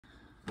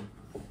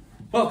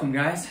Welcome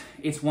guys,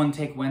 it's One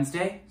Take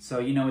Wednesday, so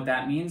you know what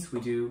that means. We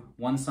do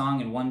one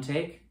song in one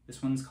take.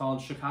 This one's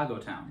called Chicago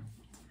Town.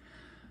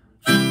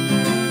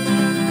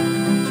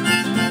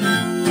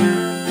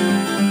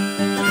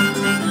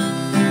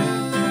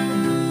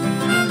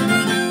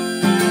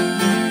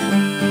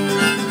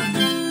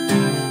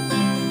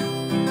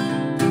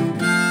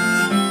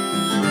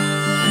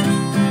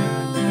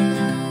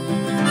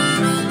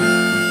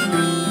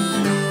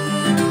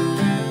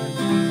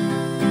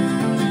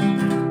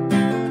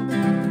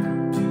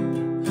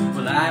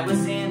 I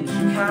was in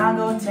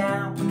Chicago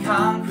town, the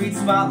concrete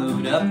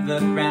swallowed up the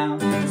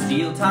ground.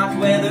 Steel talked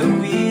weather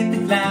with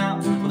the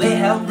clouds, well they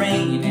held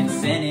rain and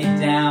sent it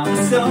down,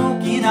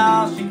 soaking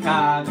all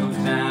Chicago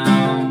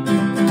town.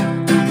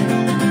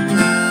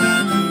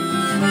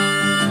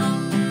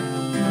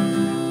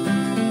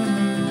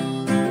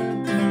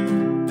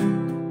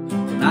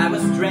 When I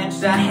was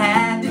drenched I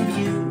had to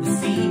view the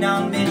scene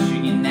on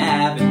Michigan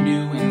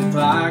Avenue, and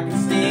Clark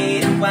and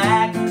State and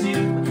Wagon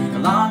too,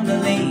 along the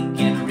lake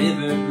and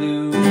river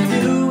blue.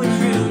 Do a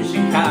true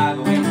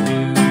Chicagoan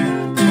do.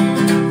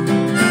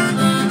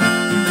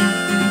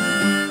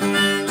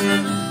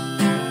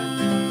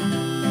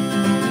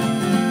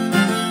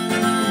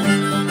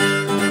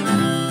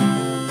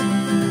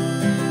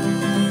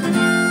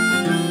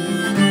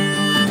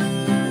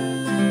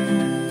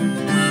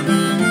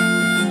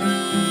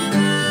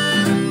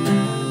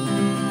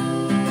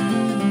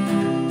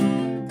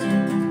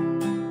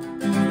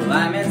 Well,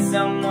 I met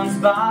someone's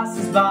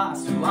boss's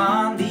boss, who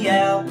on the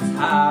L was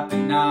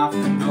hopping off.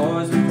 The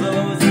doors were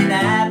closing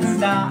at the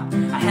stop.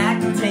 I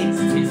had to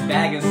taste his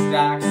bag of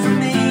stock, so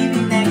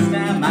maybe next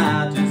time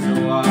I'll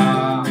just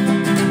walk.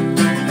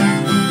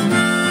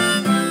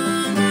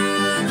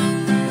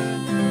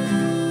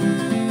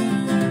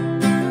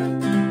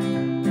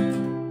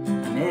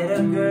 I met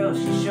a girl,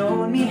 she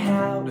showed me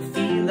how to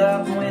feel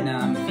up when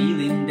I'm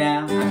feeling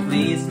down. I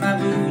placed my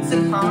boots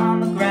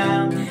upon the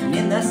ground, and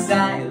in the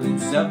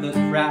silence of the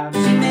crowd,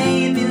 she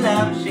made me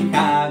love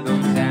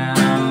Chicago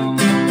town.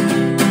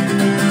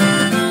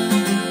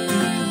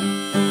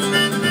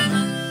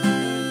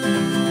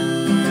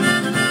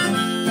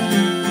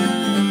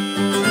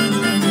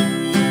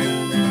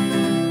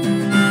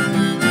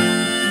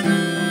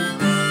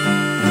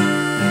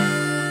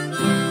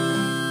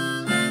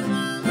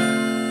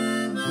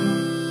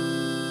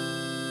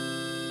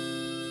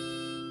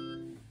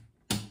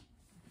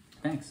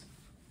 Thanks.